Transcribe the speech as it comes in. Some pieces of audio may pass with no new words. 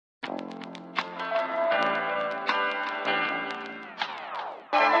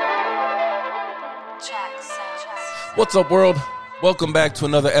What's up, world? Welcome back to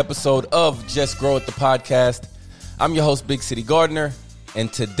another episode of Just Grow It, the podcast. I'm your host, Big City Gardener,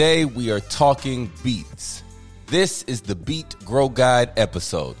 and today we are talking beets. This is the Beet Grow Guide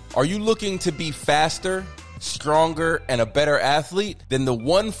episode. Are you looking to be faster, stronger, and a better athlete? Then the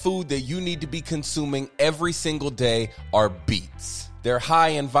one food that you need to be consuming every single day are beets. They're high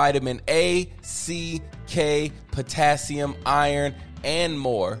in vitamin A, C, K, potassium, iron, and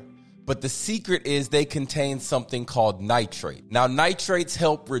more. But the secret is they contain something called nitrate. Now, nitrates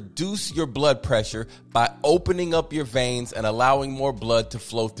help reduce your blood pressure by opening up your veins and allowing more blood to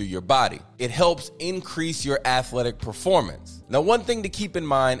flow through your body. It helps increase your athletic performance. Now, one thing to keep in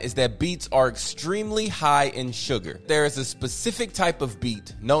mind is that beets are extremely high in sugar. There is a specific type of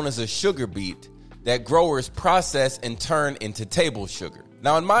beet known as a sugar beet that growers process and turn into table sugar.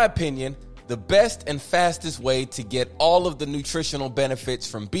 Now, in my opinion, the best and fastest way to get all of the nutritional benefits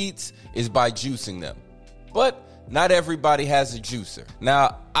from beets is by juicing them. But not everybody has a juicer.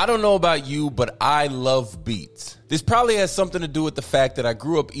 Now, I don't know about you, but I love beets. This probably has something to do with the fact that I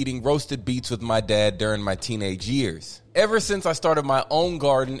grew up eating roasted beets with my dad during my teenage years. Ever since I started my own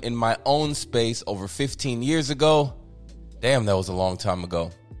garden in my own space over 15 years ago, damn, that was a long time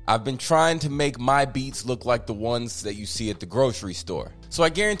ago, I've been trying to make my beets look like the ones that you see at the grocery store. So I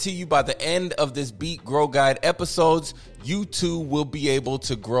guarantee you by the end of this Beet Grow Guide episodes, you too will be able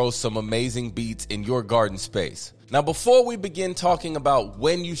to grow some amazing beets in your garden space. Now, before we begin talking about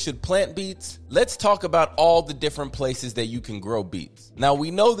when you should plant beets, let's talk about all the different places that you can grow beets. Now,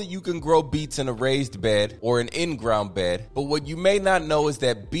 we know that you can grow beets in a raised bed or an in-ground bed, but what you may not know is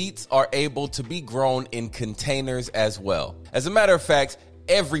that beets are able to be grown in containers as well. As a matter of fact,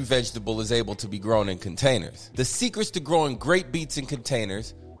 every vegetable is able to be grown in containers. The secrets to growing great beets in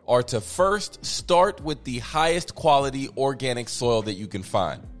containers are to first start with the highest quality organic soil that you can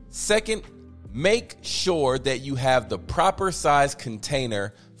find. Second, make sure that you have the proper size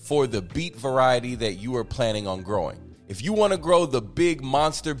container for the beet variety that you are planning on growing. If you want to grow the big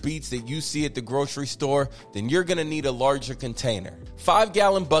monster beets that you see at the grocery store, then you're going to need a larger container.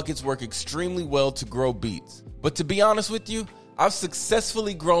 5-gallon buckets work extremely well to grow beets. But to be honest with you, I've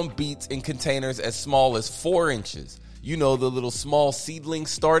successfully grown beets in containers as small as 4 inches. You know, the little small seedling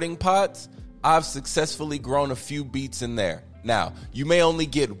starting pots? I've successfully grown a few beets in there. Now, you may only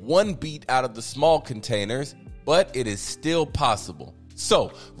get one beet out of the small containers, but it is still possible.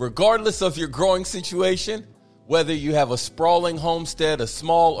 So, regardless of your growing situation, whether you have a sprawling homestead, a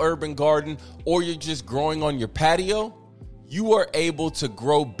small urban garden, or you're just growing on your patio, you are able to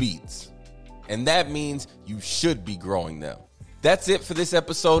grow beets. And that means you should be growing them. That's it for this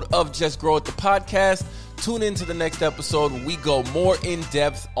episode of Just Grow It, the podcast. Tune in to the next episode where we go more in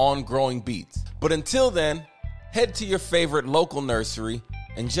depth on growing beets. But until then, head to your favorite local nursery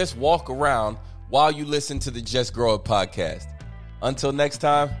and just walk around while you listen to the Just Grow It podcast. Until next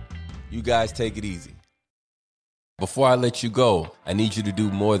time, you guys take it easy. Before I let you go, I need you to do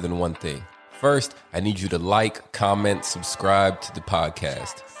more than one thing. First, I need you to like, comment, subscribe to the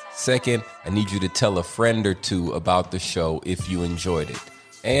podcast. Second, I need you to tell a friend or two about the show if you enjoyed it.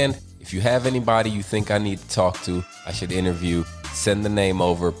 And if you have anybody you think I need to talk to, I should interview, send the name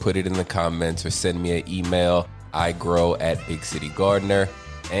over, put it in the comments, or send me an email, igrow@BigCityGardener.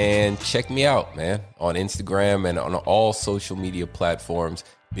 And check me out, man, on Instagram and on all social media platforms,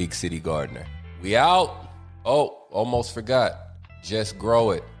 Big City Gardener. We out. Oh, almost forgot. Just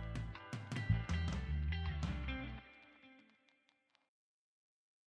grow it.